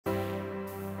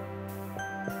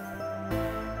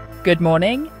Good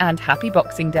morning and happy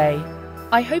Boxing Day.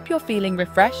 I hope you're feeling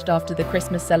refreshed after the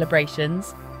Christmas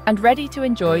celebrations and ready to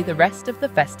enjoy the rest of the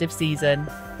festive season.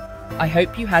 I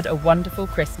hope you had a wonderful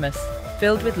Christmas,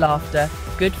 filled with laughter,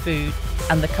 good food,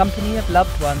 and the company of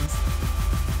loved ones.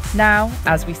 Now,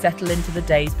 as we settle into the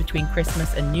days between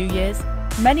Christmas and New Year's,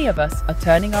 many of us are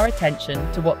turning our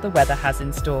attention to what the weather has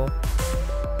in store.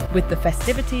 With the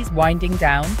festivities winding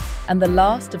down and the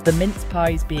last of the mince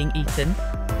pies being eaten,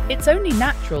 it's only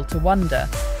natural to wonder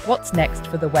what's next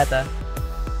for the weather.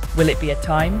 Will it be a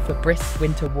time for brisk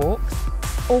winter walks?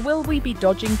 Or will we be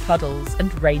dodging puddles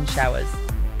and rain showers?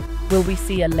 Will we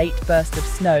see a late burst of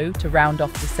snow to round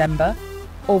off December?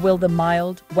 Or will the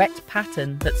mild, wet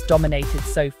pattern that's dominated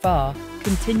so far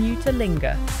continue to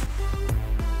linger?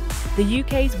 The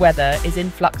UK's weather is in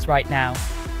flux right now,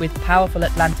 with powerful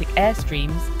Atlantic air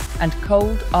streams and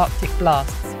cold Arctic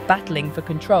blasts battling for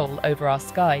control over our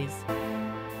skies.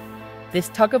 This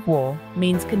tug-of-war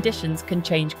means conditions can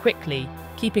change quickly,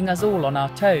 keeping us all on our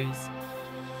toes.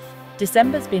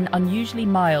 December's been unusually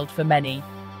mild for many,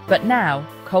 but now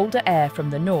colder air from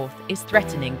the north is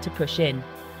threatening to push in.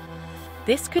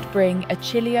 This could bring a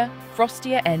chillier,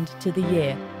 frostier end to the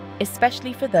year,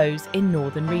 especially for those in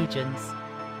northern regions.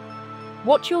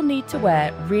 What you'll need to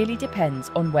wear really depends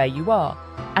on where you are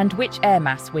and which air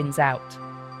mass wins out.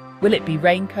 Will it be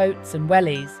raincoats and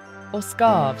wellies, or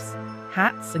scarves,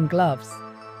 hats and gloves?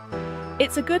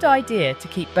 It's a good idea to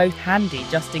keep both handy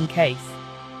just in case.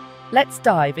 Let's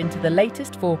dive into the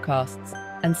latest forecasts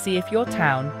and see if your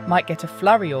town might get a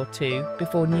flurry or two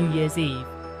before New Year's Eve.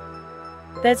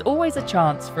 There's always a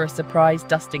chance for a surprise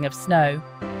dusting of snow,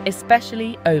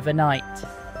 especially overnight.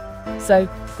 So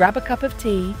grab a cup of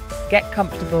tea, get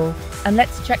comfortable, and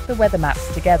let's check the weather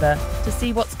maps together to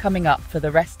see what's coming up for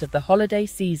the rest of the holiday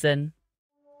season.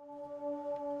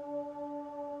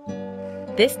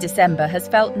 This December has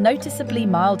felt noticeably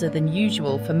milder than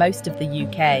usual for most of the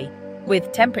UK,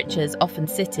 with temperatures often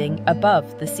sitting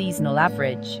above the seasonal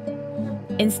average.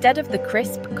 Instead of the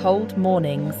crisp, cold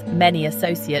mornings many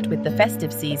associate with the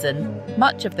festive season,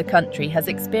 much of the country has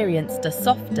experienced a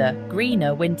softer,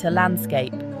 greener winter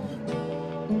landscape.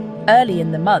 Early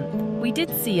in the month, we did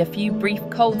see a few brief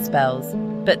cold spells,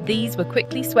 but these were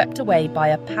quickly swept away by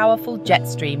a powerful jet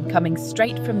stream coming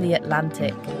straight from the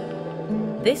Atlantic.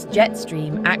 This jet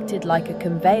stream acted like a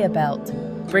conveyor belt,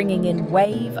 bringing in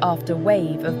wave after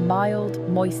wave of mild,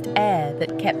 moist air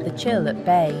that kept the chill at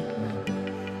bay.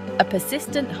 A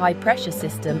persistent high-pressure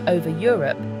system over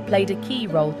Europe played a key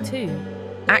role too,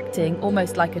 acting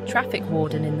almost like a traffic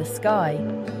warden in the sky.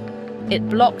 It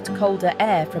blocked colder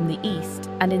air from the east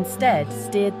and instead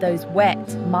steered those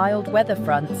wet, mild weather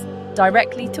fronts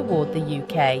directly toward the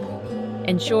UK,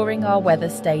 ensuring our weather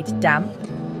stayed damp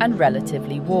and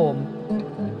relatively warm.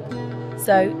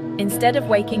 So, instead of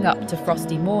waking up to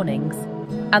frosty mornings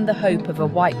and the hope of a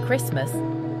white Christmas,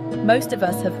 most of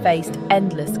us have faced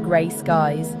endless grey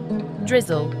skies,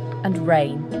 drizzle and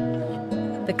rain.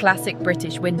 The classic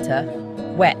British winter,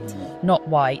 wet, not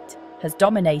white, has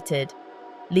dominated,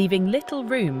 leaving little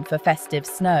room for festive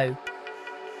snow.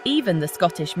 Even the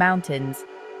Scottish mountains,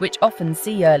 which often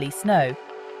see early snow,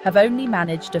 have only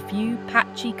managed a few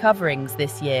patchy coverings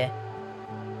this year.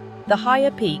 The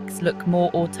higher peaks look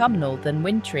more autumnal than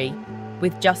wintry,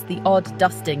 with just the odd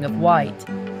dusting of white.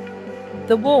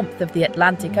 The warmth of the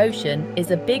Atlantic Ocean is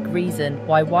a big reason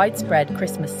why widespread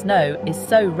Christmas snow is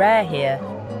so rare here.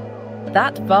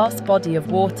 That vast body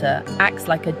of water acts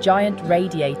like a giant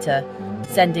radiator,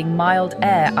 sending mild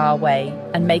air our way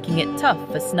and making it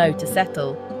tough for snow to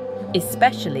settle,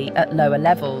 especially at lower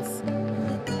levels.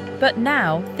 But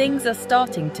now things are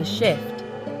starting to shift.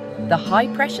 The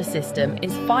high-pressure system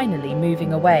is finally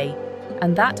moving away,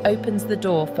 and that opens the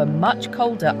door for much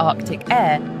colder Arctic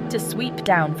air to sweep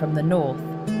down from the north.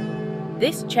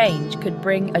 This change could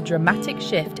bring a dramatic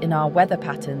shift in our weather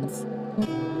patterns.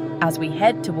 As we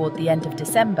head toward the end of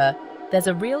December, there's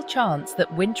a real chance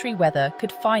that wintry weather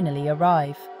could finally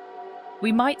arrive.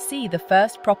 We might see the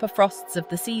first proper frosts of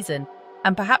the season,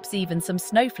 and perhaps even some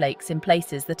snowflakes in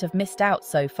places that have missed out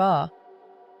so far.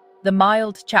 The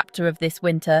mild chapter of this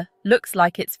winter looks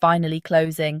like it's finally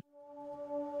closing.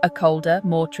 A colder,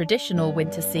 more traditional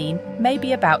winter scene may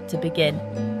be about to begin,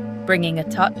 bringing a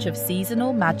touch of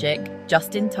seasonal magic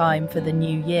just in time for the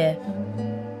new year.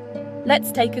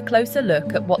 Let's take a closer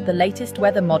look at what the latest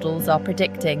weather models are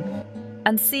predicting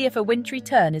and see if a wintry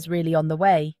turn is really on the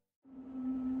way.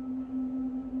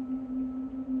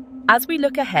 As we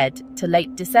look ahead to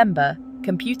late December,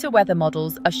 computer weather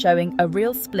models are showing a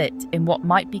real split in what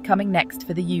might be coming next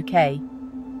for the UK.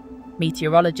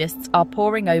 Meteorologists are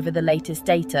poring over the latest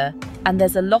data, and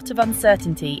there's a lot of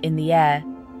uncertainty in the air.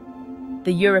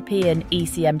 The European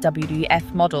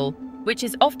ECMWF model, which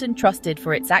is often trusted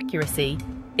for its accuracy,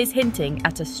 is hinting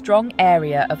at a strong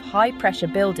area of high-pressure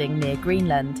building near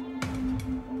Greenland.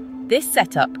 This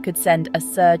setup could send a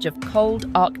surge of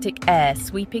cold Arctic air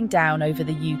sweeping down over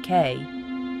the UK,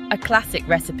 a classic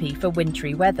recipe for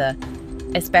wintry weather,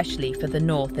 especially for the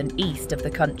north and east of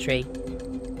the country.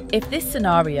 If this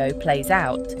scenario plays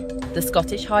out, the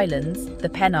Scottish Highlands, the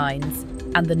Pennines,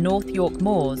 and the North York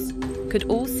Moors could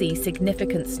all see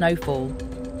significant snowfall,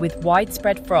 with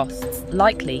widespread frosts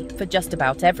likely for just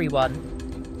about everyone.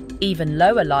 Even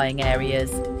lower-lying areas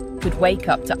could wake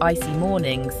up to icy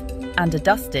mornings and a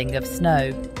dusting of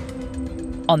snow.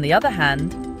 On the other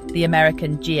hand, the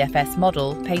American GFS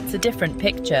model paints a different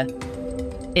picture.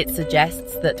 It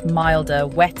suggests that milder,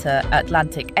 wetter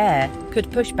Atlantic air could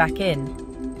push back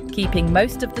in, keeping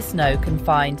most of the snow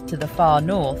confined to the far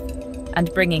north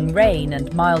and bringing rain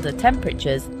and milder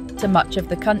temperatures to much of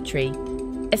the country,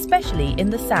 especially in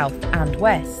the south and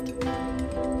west.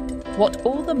 What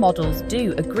all the models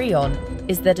do agree on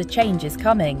is that a change is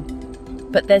coming,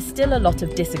 but there's still a lot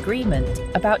of disagreement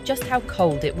about just how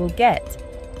cold it will get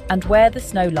and where the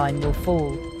snowline will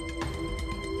fall.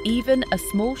 Even a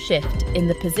small shift in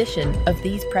the position of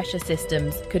these pressure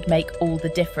systems could make all the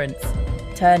difference,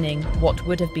 turning what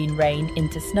would have been rain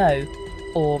into snow,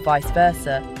 or vice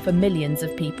versa, for millions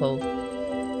of people.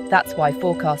 That's why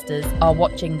forecasters are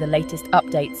watching the latest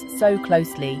updates so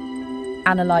closely,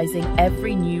 analysing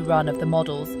every new run of the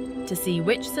models to see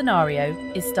which scenario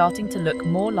is starting to look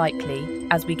more likely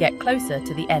as we get closer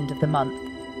to the end of the month.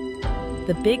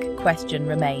 The big question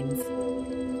remains: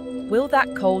 will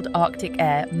that cold Arctic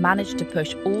air manage to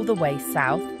push all the way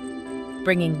south,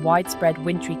 bringing widespread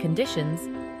wintry conditions,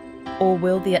 or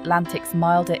will the Atlantic's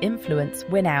milder influence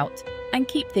win out and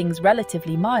keep things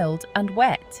relatively mild and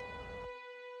wet?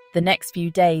 The next few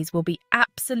days will be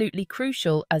absolutely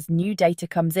crucial as new data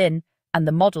comes in and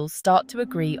the models start to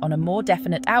agree on a more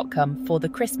definite outcome for the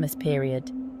Christmas period.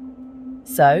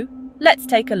 So, let's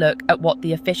take a look at what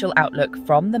the official outlook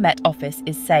from the Met Office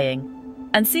is saying,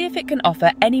 and see if it can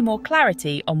offer any more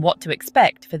clarity on what to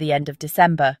expect for the end of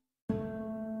December.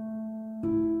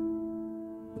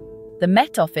 The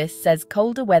Met Office says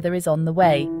colder weather is on the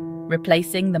way,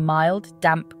 replacing the mild,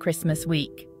 damp Christmas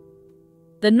week.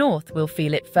 The north will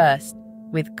feel it first,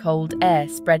 with cold air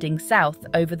spreading south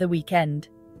over the weekend.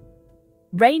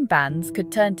 Rain bands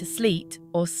could turn to sleet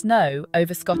or snow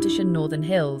over Scottish and northern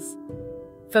hills.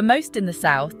 For most in the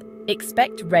south,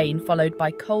 expect rain followed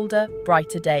by colder,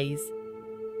 brighter days.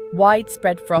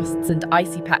 Widespread frosts and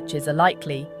icy patches are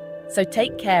likely, so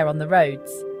take care on the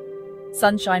roads.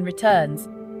 Sunshine returns,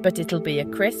 but it'll be a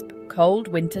crisp, cold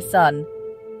winter sun.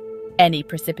 Any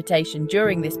precipitation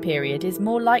during this period is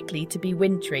more likely to be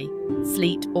wintry,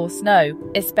 sleet or snow,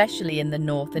 especially in the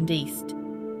north and east.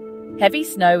 Heavy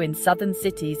snow in southern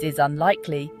cities is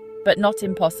unlikely, but not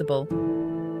impossible.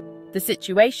 The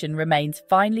situation remains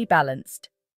finely balanced.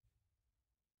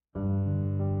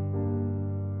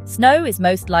 Snow is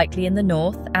most likely in the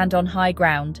north and on high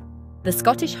ground. The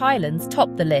Scottish Highlands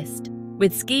top the list,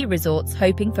 with ski resorts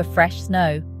hoping for fresh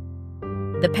snow.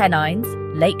 The Pennines,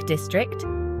 Lake District,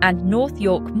 and North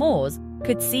York Moors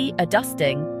could see a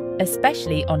dusting,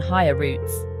 especially on higher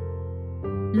routes.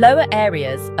 Lower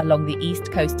areas along the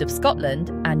east coast of Scotland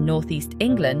and northeast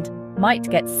England might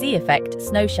get sea-effect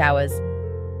snow showers,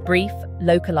 brief,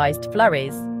 localised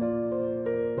flurries.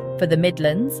 For the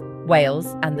Midlands,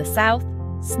 Wales and the south,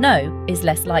 snow is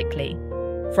less likely.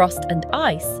 Frost and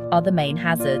ice are the main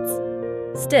hazards.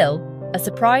 Still, a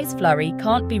surprise flurry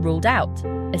can't be ruled out,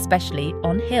 especially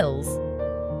on hills.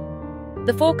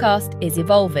 The forecast is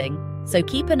evolving, so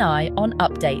keep an eye on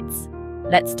updates.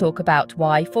 Let's talk about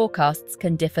why forecasts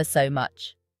can differ so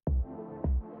much.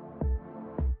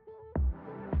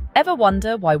 Ever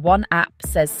wonder why one app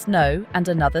says snow and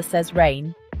another says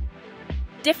rain?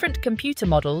 Different computer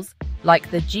models, like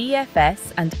the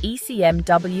GFS and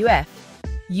ECMWF,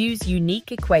 use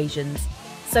unique equations,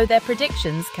 so their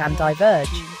predictions can diverge.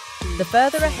 The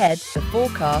further ahead the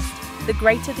forecast, the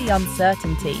greater the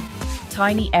uncertainty.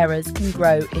 Tiny errors can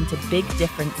grow into big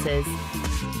differences.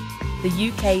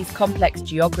 The UK's complex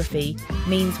geography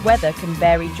means weather can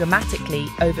vary dramatically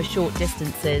over short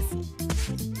distances.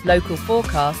 Local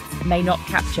forecasts may not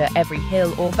capture every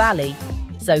hill or valley,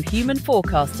 so human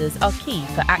forecasters are key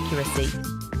for accuracy.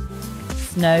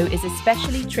 Snow is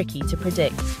especially tricky to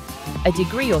predict. A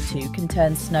degree or two can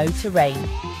turn snow to rain.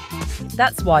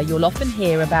 That's why you'll often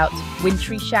hear about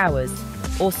wintry showers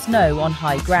or snow on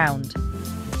high ground.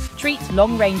 Treat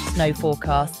long-range snow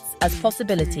forecasts as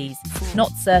possibilities,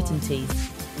 not certainties.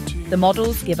 The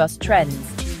models give us trends,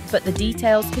 but the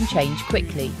details can change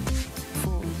quickly.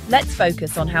 Let's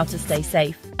focus on how to stay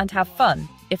safe and have fun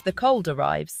if the cold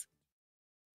arrives.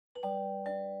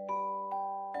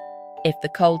 If the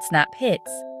cold snap hits,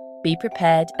 be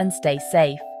prepared and stay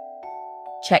safe.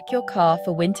 Check your car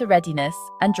for winter readiness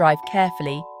and drive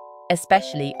carefully,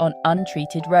 especially on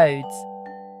untreated roads.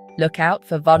 Look out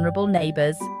for vulnerable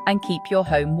neighbours and keep your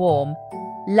home warm.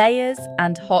 Layers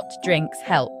and hot drinks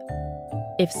help.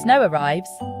 If snow arrives,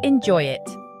 enjoy it.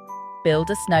 Build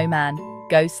a snowman,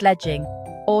 go sledging,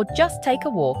 or just take a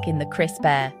walk in the crisp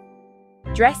air.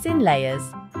 Dress in layers,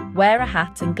 wear a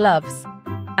hat and gloves,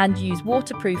 and use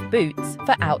waterproof boots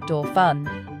for outdoor fun.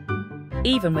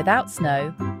 Even without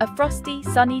snow, a frosty,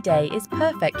 sunny day is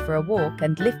perfect for a walk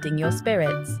and lifting your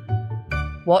spirits.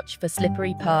 Watch for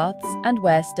slippery paths and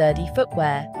wear sturdy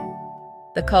footwear.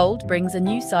 The cold brings a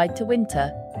new side to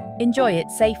winter. Enjoy it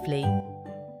safely.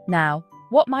 Now,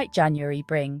 what might January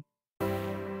bring?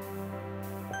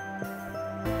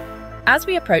 As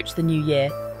we approach the new year,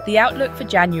 the outlook for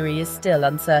January is still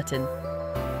uncertain.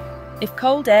 If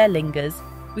cold air lingers,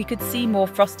 we could see more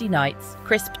frosty nights,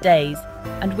 crisp days,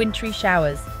 and wintry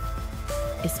showers,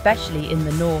 especially in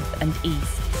the north and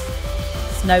east.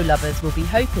 Snow lovers will be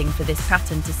hoping for this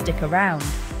pattern to stick around,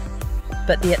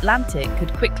 but the Atlantic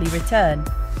could quickly return,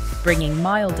 bringing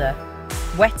milder,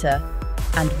 wetter,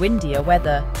 and windier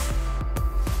weather.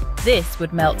 This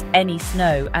would melt any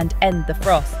snow and end the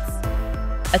frosts.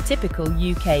 A typical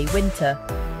UK winter.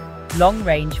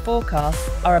 Long-range forecasts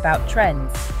are about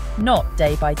trends, not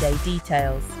day-by-day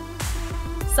details.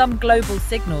 Some global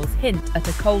signals hint at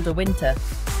a colder winter,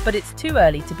 but it's too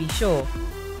early to be sure.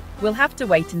 We'll have to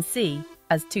wait and see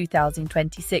as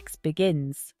 2026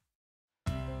 begins.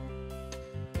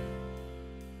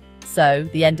 So,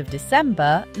 the end of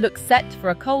December looks set for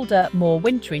a colder, more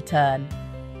wintry turn.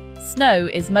 Snow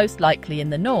is most likely in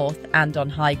the north and on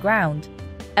high ground.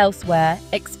 Elsewhere,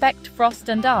 expect frost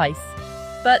and ice,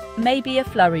 but maybe a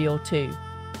flurry or two.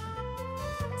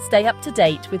 Stay up to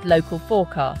date with local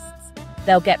forecasts.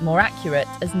 They'll get more accurate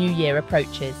as New Year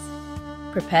approaches.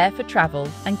 Prepare for travel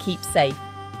and keep safe,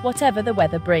 whatever the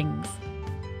weather brings.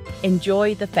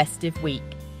 Enjoy the festive week,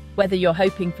 whether you're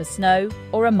hoping for snow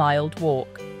or a mild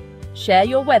walk. Share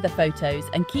your weather photos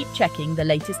and keep checking the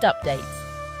latest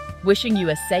updates. Wishing you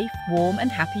a safe, warm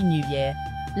and happy New Year.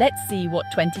 Let's see what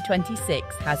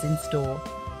 2026 has in store.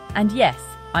 And yes,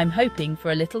 I'm hoping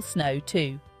for a little snow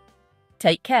too.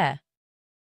 Take care.